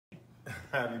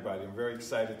Hi, everybody. I'm very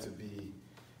excited to be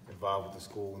involved with the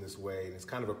school in this way, and it's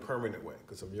kind of a permanent way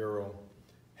because a mural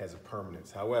has a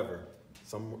permanence. However,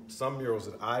 some murals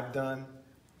that I've done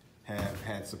have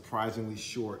had surprisingly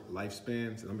short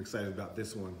lifespans, and I'm excited about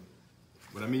this one.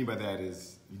 What I mean by that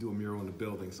is you do a mural in the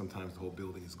building, sometimes the whole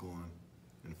building is gone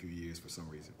in a few years for some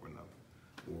reason or another.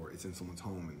 Or it's in someone's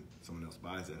home and someone else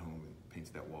buys that home and paints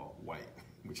that wall white,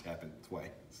 which happened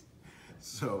twice.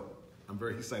 So I'm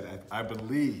very excited. I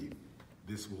believe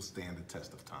this will stand the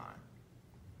test of time.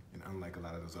 And unlike a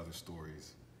lot of those other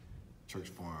stories, church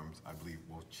farms, I believe,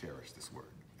 will cherish this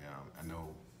work. I know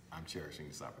I'm cherishing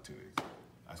this opportunity.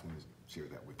 I just want to share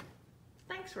that with you.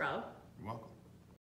 Thanks, Rob. You're welcome.